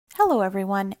Hello,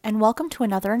 everyone, and welcome to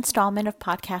another installment of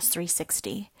Podcast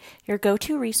 360, your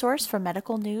go-to resource for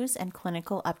medical news and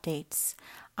clinical updates.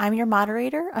 I'm your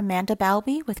moderator, Amanda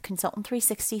Balby with Consultant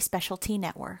 360 Specialty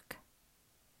Network.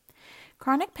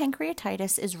 Chronic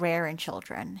pancreatitis is rare in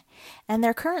children, and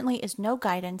there currently is no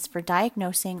guidance for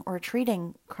diagnosing or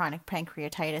treating chronic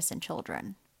pancreatitis in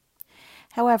children.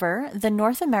 However, the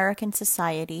North American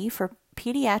Society for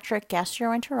Pediatric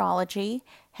Gastroenterology,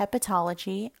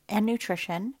 Hepatology, and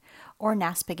Nutrition, or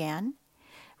NASPGHAN,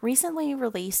 recently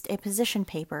released a position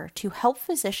paper to help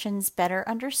physicians better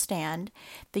understand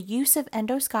the use of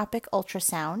endoscopic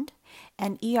ultrasound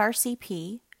and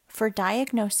ERCP for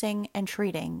diagnosing and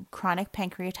treating chronic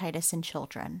pancreatitis in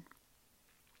children.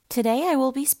 Today I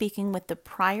will be speaking with the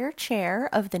prior chair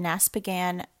of the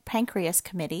NASPGHAN Pancreas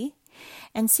Committee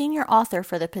and senior author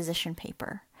for the position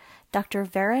paper, Dr.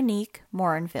 Veronique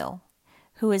Morinville,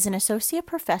 who is an associate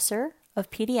professor of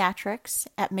pediatrics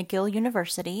at McGill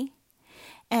University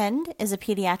and is a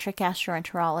pediatric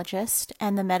gastroenterologist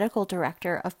and the medical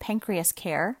director of pancreas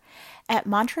care at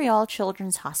Montreal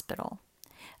Children's Hospital,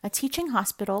 a teaching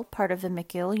hospital part of the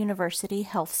McGill University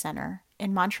Health Center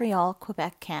in Montreal,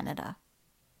 Quebec, Canada.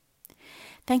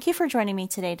 Thank you for joining me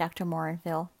today, Dr.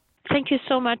 Morinville. Thank you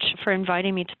so much for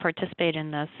inviting me to participate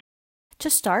in this. To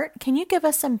start, can you give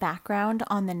us some background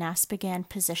on the NASPGHAN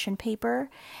position paper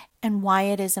and why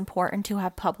it is important to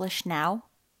have published now?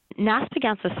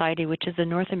 NASPGHAN Society, which is the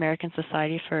North American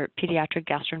Society for Pediatric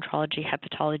Gastroenterology,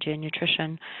 Hepatology, and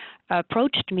Nutrition,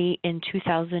 approached me in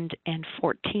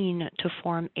 2014 to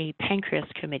form a pancreas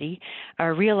committee,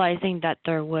 realizing that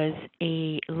there was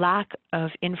a lack of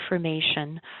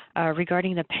information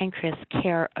regarding the pancreas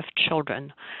care of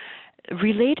children.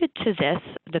 Related to this,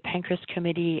 the Pancreas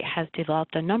Committee has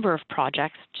developed a number of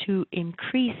projects to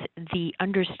increase the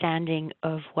understanding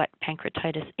of what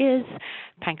pancreatitis is,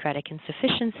 pancreatic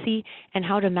insufficiency, and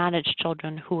how to manage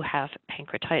children who have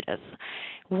pancreatitis.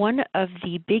 One of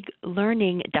the big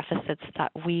learning deficits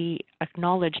that we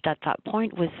acknowledged at that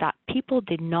point was that people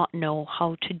did not know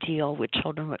how to deal with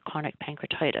children with chronic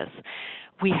pancreatitis.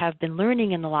 We have been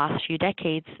learning in the last few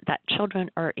decades that children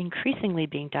are increasingly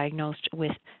being diagnosed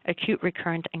with acute,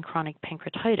 recurrent, and chronic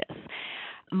pancreatitis.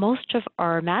 Most of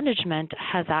our management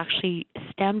has actually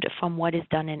stemmed from what is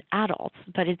done in adults,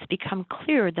 but it's become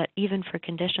clear that even for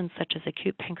conditions such as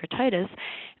acute pancreatitis,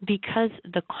 because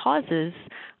the causes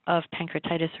of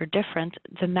pancreatitis are different,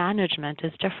 the management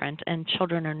is different, and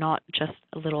children are not just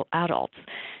little adults.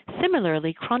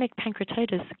 Similarly, chronic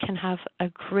pancreatitis can have a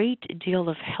great deal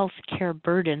of health care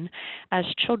burden, as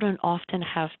children often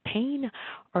have pain,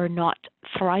 are not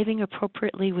thriving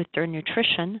appropriately with their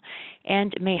nutrition,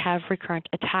 and may have recurrent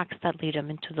attacks that lead them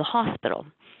into the hospital.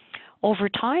 Over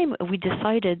time, we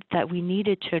decided that we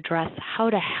needed to address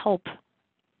how to help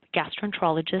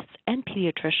gastroenterologists and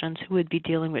pediatricians who would be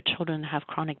dealing with children who have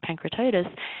chronic pancreatitis,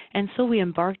 and so we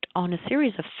embarked on a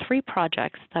series of 3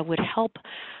 projects that would help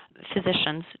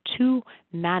physicians to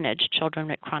manage children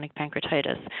with chronic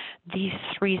pancreatitis. These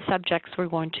 3 subjects were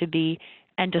going to be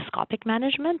endoscopic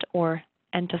management, or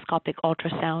endoscopic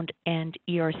ultrasound, and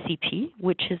ERCP,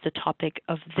 which is the topic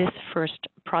of this first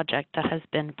project that has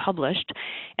been published.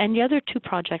 And the other 2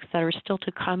 projects that are still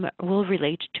to come will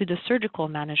relate to the surgical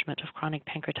management of chronic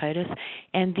pancreatitis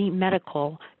and the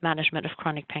medical management of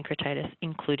chronic pancreatitis,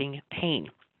 including pain.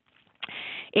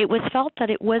 It was felt that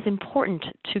it was important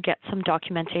to get some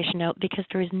documentation out because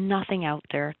there is nothing out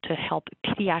there to help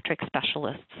pediatric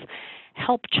specialists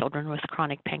help children with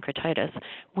chronic pancreatitis.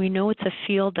 We know it's a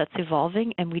field that's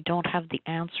evolving and we don't have the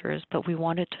answers, but we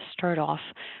wanted to start off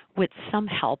with some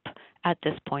help at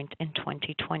this point in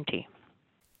 2020.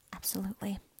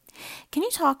 Absolutely. Can you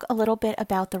talk a little bit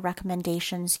about the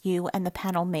recommendations you and the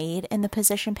panel made in the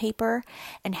position paper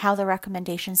and how the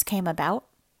recommendations came about?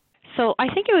 So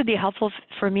I think it would be helpful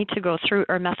for me to go through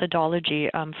our methodology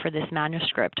for this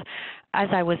manuscript. As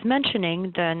I was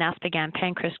mentioning, the NASPGHAN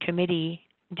Pancreas Committee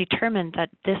determined that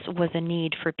this was a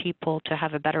need for people to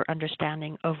have a better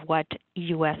understanding of what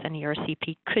EUS and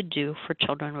ERCP could do for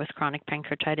children with chronic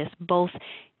pancreatitis, both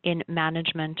in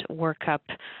management, workup,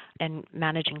 and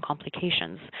managing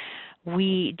complications.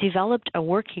 We developed a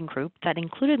working group that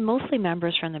included mostly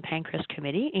members from the Pancreas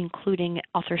Committee, including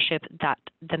authorship that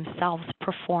themselves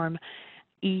perform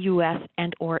EUS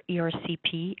and or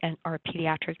ERCP and are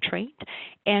pediatric trained.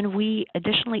 And we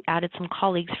additionally added some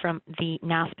colleagues from the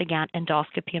NASPGHAN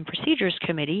Endoscopy and Procedures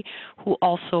Committee who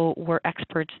also were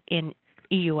experts in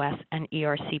EUS and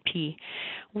ERCP.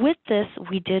 With this,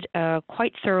 we did a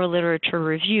quite thorough literature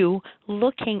review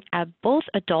looking at both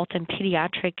adult and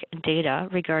pediatric data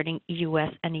regarding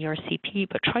EUS and ERCP,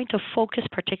 but trying to focus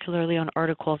particularly on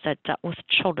articles that dealt with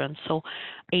children, so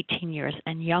 18 years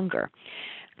and younger.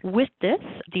 With this,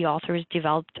 the authors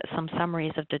developed some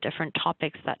summaries of the different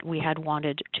topics that we had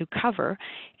wanted to cover,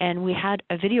 and we had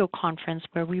a video conference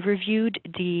where we reviewed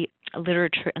the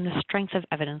literature and the strength of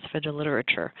evidence for the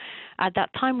literature. At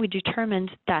that time, we determined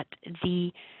that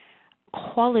the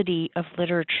quality of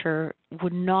literature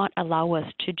would not allow us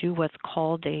to do what's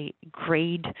called a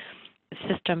grade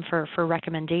system for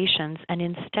recommendations, and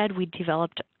instead we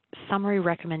developed summary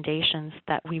recommendations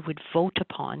that we would vote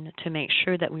upon to make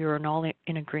sure that we were all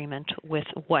in agreement with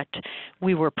what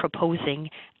we were proposing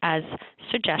as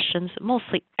suggestions,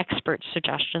 mostly expert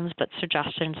suggestions, but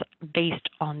suggestions based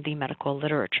on the medical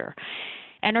literature.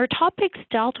 And our topics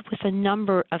dealt with a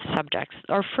number of subjects.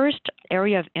 Our first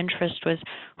area of interest was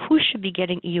who should be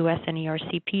getting EUS and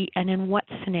ERCP and in what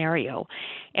scenario.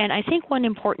 And I think one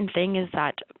important thing is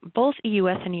that both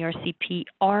EUS and ERCP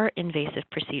are invasive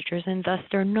procedures, and thus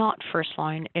they're not first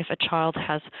line if a child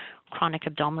has chronic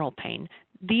abdominal pain.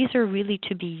 These are really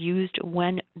to be used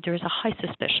when there's a high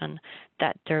suspicion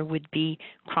that there would be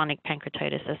chronic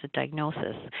pancreatitis as a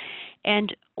diagnosis.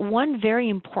 And one very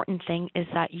important thing is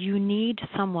that you need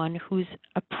someone who's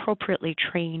appropriately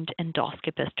trained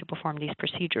endoscopist to perform these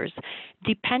procedures.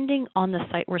 Depending on the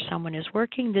site where someone is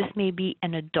working, this may be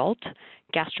an adult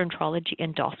gastroenterology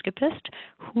endoscopist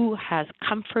who has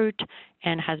comfort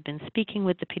and has been speaking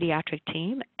with the pediatric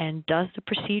team and does the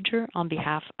procedure on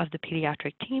behalf of the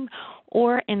pediatric team,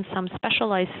 or in some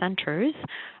specialized centers,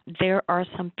 there are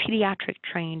some pediatric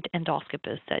trained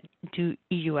endoscopists that do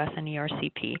EUS and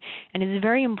ERCP. And it is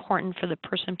very important for the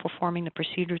person performing the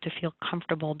procedure to feel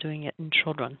comfortable doing it in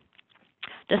children.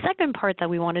 The second part that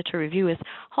we wanted to review is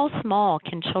how small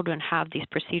can children have these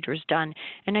procedures done?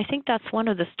 And I think that's one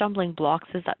of the stumbling blocks,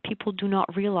 is that people do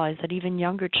not realize that even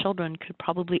younger children could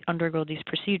probably undergo these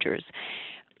procedures.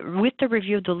 With the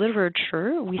review of the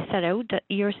literature, we set out that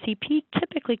ERCP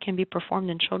typically can be performed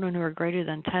in children who are greater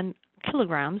than 10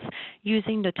 kilograms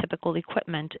using the typical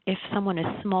equipment. If someone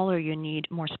is smaller, you need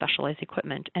more specialized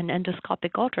equipment. And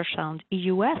endoscopic ultrasound,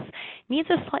 EUS, needs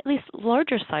a slightly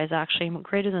larger size, actually,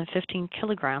 greater than 15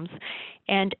 kilograms.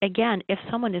 And again, if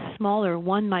someone is smaller,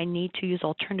 one might need to use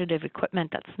alternative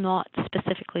equipment that's not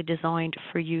specifically designed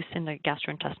for use in the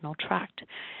gastrointestinal tract.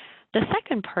 The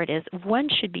second part is, when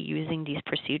should be using these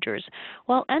procedures?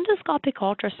 Well, endoscopic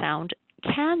ultrasound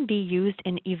can be used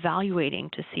in evaluating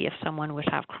to see if someone would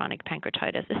have chronic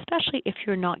pancreatitis, especially if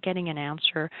you're not getting an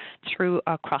answer through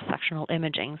a cross-sectional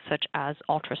imaging, such as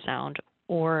ultrasound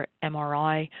or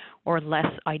MRI, or less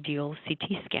ideal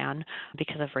CT scan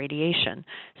because of radiation.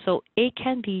 So it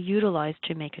can be utilized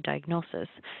to make a diagnosis.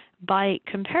 By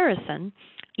comparison,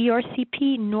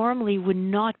 ERCP normally would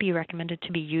not be recommended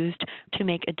to be used to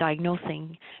make a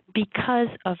diagnosing because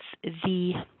of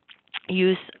the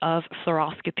use of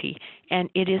fluoroscopy, and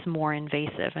it is more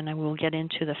invasive, and I will get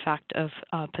into the fact of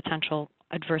potential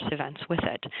adverse events with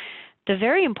it. The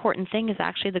very important thing is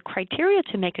actually the criteria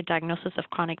to make a diagnosis of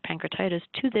chronic pancreatitis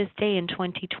to this day in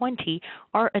 2020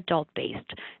 are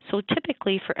adult-based. So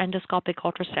typically for endoscopic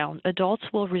ultrasound, adults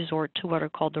will resort to what are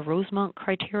called the Rosemont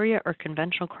criteria or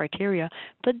conventional criteria,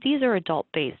 but these are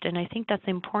adult-based, and I think that's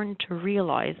important to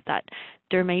realize that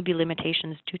there may be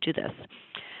limitations due to this.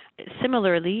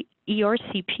 Similarly,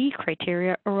 ERCP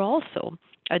criteria are also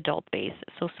adult-based,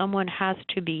 so someone has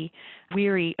to be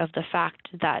wary of the fact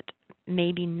that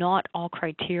maybe not all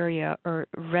criteria are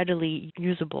readily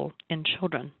usable in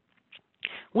children.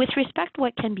 With respect to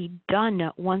what can be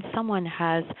done once someone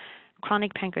has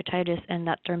chronic pancreatitis and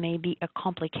that there may be a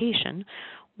complication,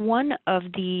 one of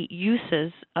the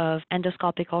uses of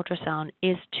endoscopic ultrasound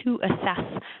is to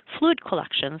assess fluid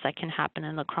collections that can happen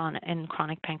in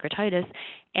chronic pancreatitis,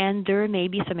 and there may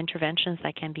be some interventions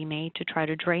that can be made to try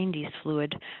to drain these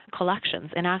fluid collections.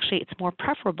 And actually, it's more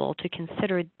preferable to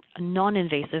consider a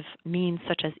non-invasive means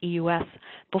such as EUS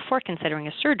before considering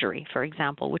a surgery, for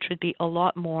example, which would be a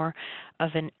lot more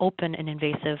of an open and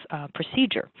invasive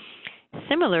procedure.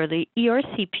 Similarly,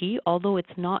 ERCP, although it's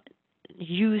not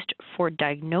used for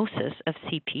diagnosis of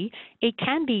CP, it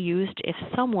can be used if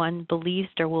someone believes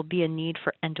there will be a need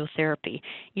for endotherapy.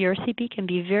 ERCP can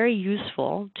be very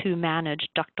useful to manage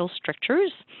ductal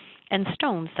strictures and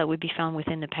stones that would be found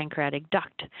within the pancreatic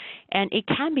duct. And it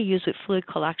can be used with fluid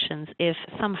collections if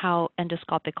somehow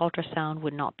endoscopic ultrasound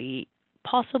would not be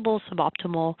possible,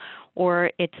 suboptimal,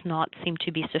 or it's not seem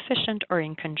to be sufficient or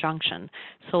in conjunction.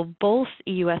 So both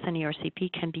EUS and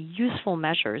ERCP can be useful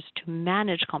measures to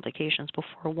manage complications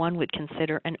before one would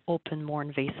consider an open, more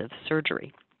invasive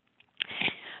surgery.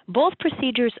 Both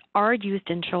procedures are used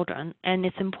in children, and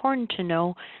it's important to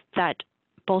know that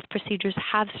both procedures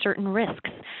have certain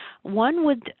risks. One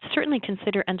would certainly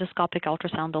consider endoscopic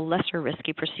ultrasound the lesser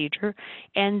risky procedure,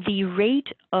 and the rate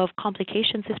of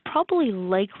complications is probably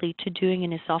likely to doing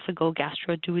an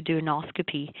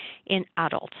esophagogastroduodenoscopy in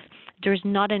adults. There's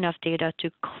not enough data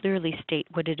to clearly state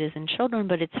what it is in children,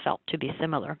 but it's felt to be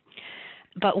similar.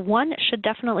 But one should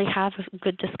definitely have a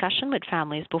good discussion with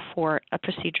families before a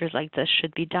procedure like this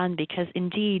should be done, because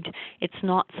indeed it's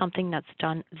not something that's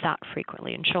done that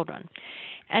frequently in children.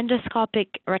 Endoscopic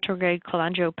retrograde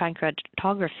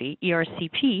cholangiopancreatography,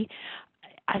 ERCP,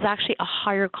 has actually a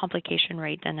higher complication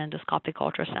rate than endoscopic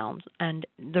ultrasounds, and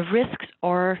the risks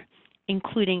are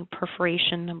including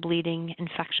perforation, bleeding,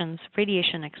 infections,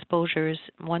 radiation exposures.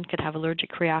 One could have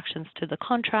allergic reactions to the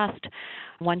contrast.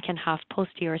 One can have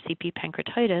post-ERCP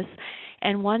pancreatitis,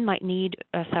 and one might need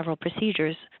several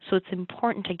procedures. So it's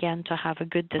important, again, to have a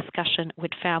good discussion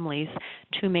with families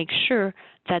to make sure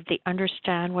that they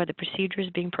understand why the procedure is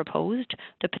being proposed,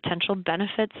 the potential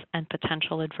benefits and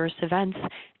potential adverse events,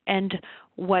 and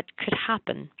what could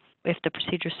happen if the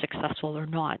procedure is successful or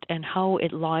not, and how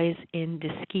it lies in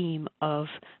the scheme of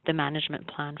the management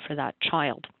plan for that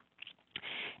child.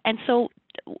 And so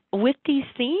with these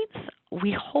themes,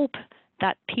 we hope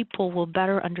that people will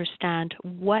better understand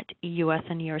what EUS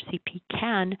and ERCP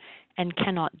can and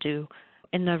cannot do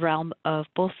in the realm of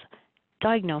both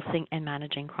diagnosing and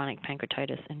managing chronic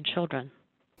pancreatitis in children.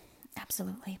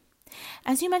 Absolutely.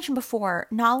 As you mentioned before,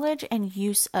 knowledge and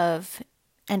use of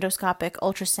endoscopic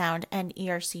ultrasound and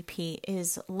ERCP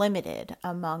is limited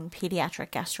among pediatric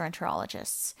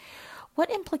gastroenterologists. What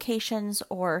implications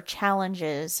or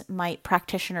challenges might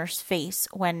practitioners face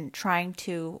when trying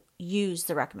to use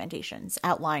the recommendations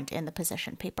outlined in the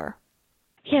position paper?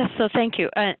 Yes, so thank you.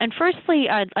 And firstly,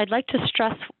 I'd like to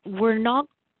stress we're not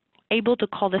able to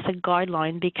call this a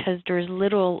guideline because there's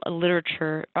little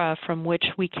literature from which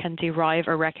we can derive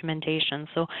a recommendation.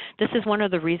 So this is one of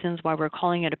the reasons why we're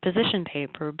calling it a position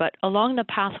paper. But along the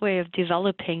pathway of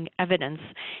developing evidence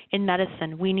in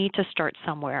medicine, we need to start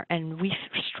somewhere. And we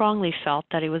strongly felt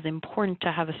that it was important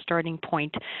to have a starting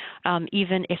point,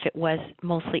 even if it was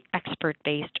mostly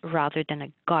expert-based rather than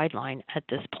a guideline at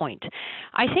this point.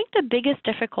 I think the biggest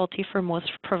difficulty for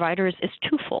most providers is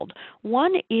twofold.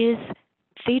 One is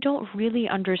they don't really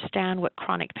understand what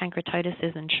chronic pancreatitis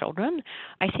is in children.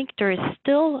 I think there is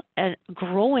still a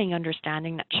growing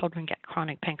understanding that children get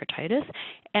chronic pancreatitis,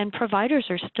 and providers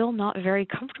are still not very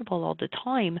comfortable all the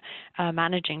time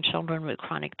managing children with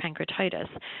chronic pancreatitis.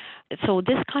 So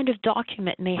this kind of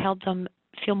document may help them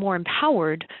feel more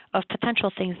empowered of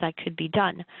potential things that could be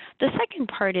done. The second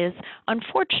part is,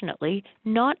 unfortunately,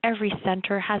 not every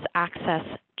center has access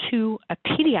to a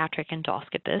pediatric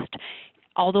endoscopist,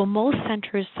 although most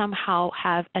centers somehow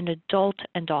have an adult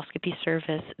endoscopy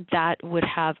service that would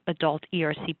have adult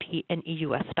ERCP and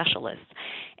EUS specialists.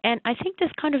 And I think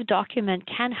this kind of document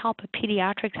can help a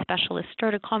pediatric specialist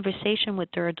start a conversation with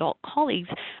their adult colleagues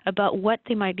about what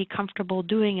they might be comfortable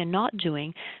doing and not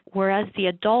doing, whereas the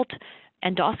adult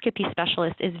endoscopy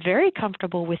specialist is very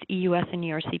comfortable with EUS and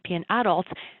ERCP in adults.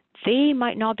 They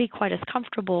might not be quite as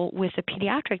comfortable with a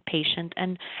pediatric patient,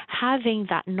 and having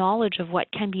that knowledge of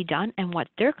what can be done and what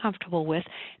they're comfortable with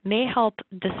may help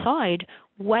decide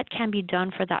what can be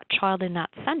done for that child in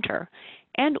that center,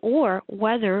 and or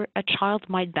whether a child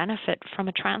might benefit from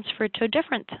a transfer to a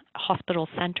different hospital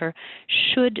center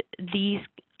should these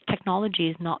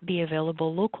technologies not be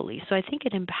available locally. So I think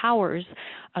it empowers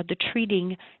the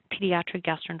treating pediatric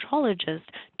gastroenterologist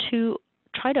to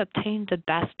try to obtain the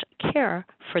best care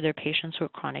for their patients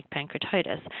with chronic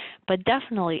pancreatitis. But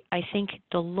definitely, I think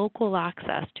the local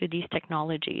access to these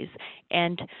technologies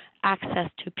and access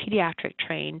to pediatric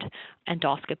trained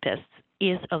endoscopists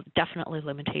is a definitely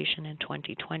limitation in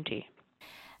 2020.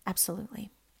 Absolutely.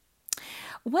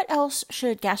 What else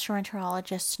should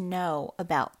gastroenterologists know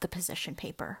about the position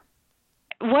paper?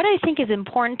 What I think is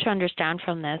important to understand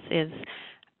from this is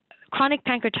chronic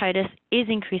pancreatitis is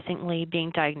increasingly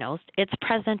being diagnosed. It's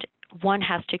present. One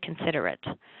has to consider it.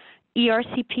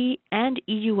 ERCP and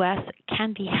EUS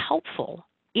can be helpful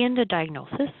in the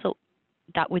diagnosis, so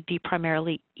that would be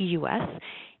primarily EUS,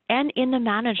 and in the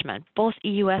management, both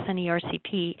EUS and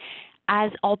ERCP,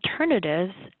 as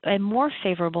alternatives and more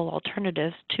favorable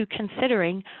alternatives to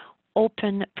considering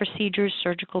open procedures,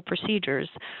 surgical procedures.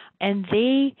 And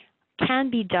they can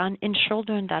be done in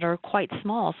children that are quite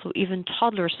small, so even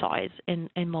toddler size in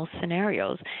most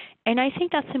scenarios. And I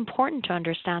think that's important to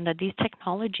understand, that these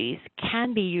technologies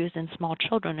can be used in small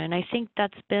children. And I think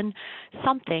that's been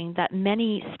something that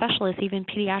many specialists, even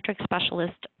pediatric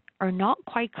specialists, are not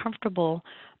quite comfortable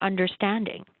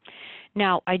understanding.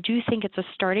 Now, I do think it's a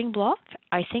starting block.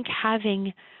 I think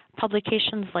having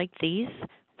publications like these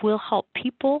will help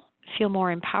people feel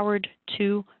more empowered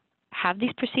to have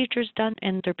these procedures done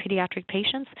in their pediatric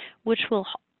patients, which will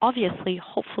obviously,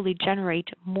 hopefully, generate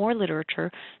more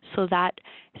literature so that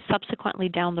subsequently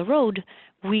down the road,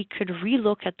 we could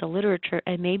relook at the literature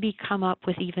and maybe come up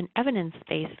with even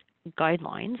evidence-based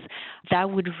guidelines that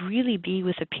would really be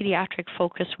with a pediatric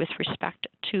focus with respect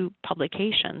to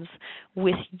publications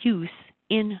with use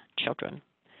in children.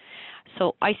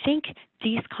 So I think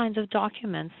these kinds of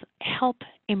documents help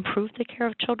improve the care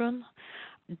of children.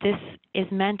 This is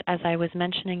meant, as I was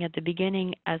mentioning at the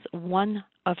beginning, as one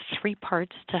of 3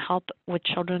 parts to help with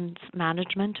children's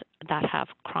management that have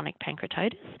chronic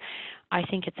pancreatitis. I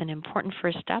think it's an important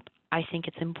first step. I think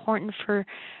it's important for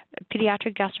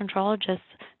pediatric gastroenterologists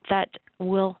that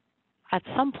will, at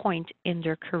some point in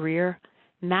their career,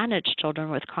 manage children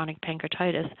with chronic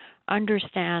pancreatitis,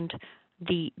 understand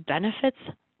the benefits,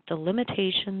 the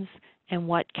limitations, and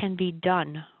what can be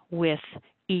done with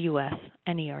EUS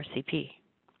and ERCP.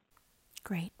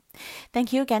 Great.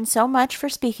 Thank you again so much for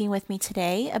speaking with me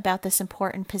today about this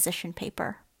important position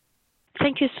paper.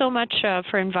 Thank you so much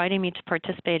for inviting me to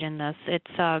participate in this.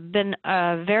 It's been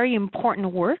a very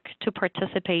important work to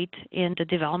participate in the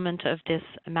development of this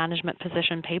management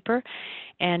position paper,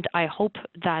 and I hope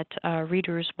that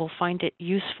readers will find it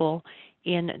useful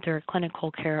in their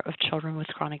clinical care of children with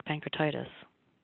chronic pancreatitis.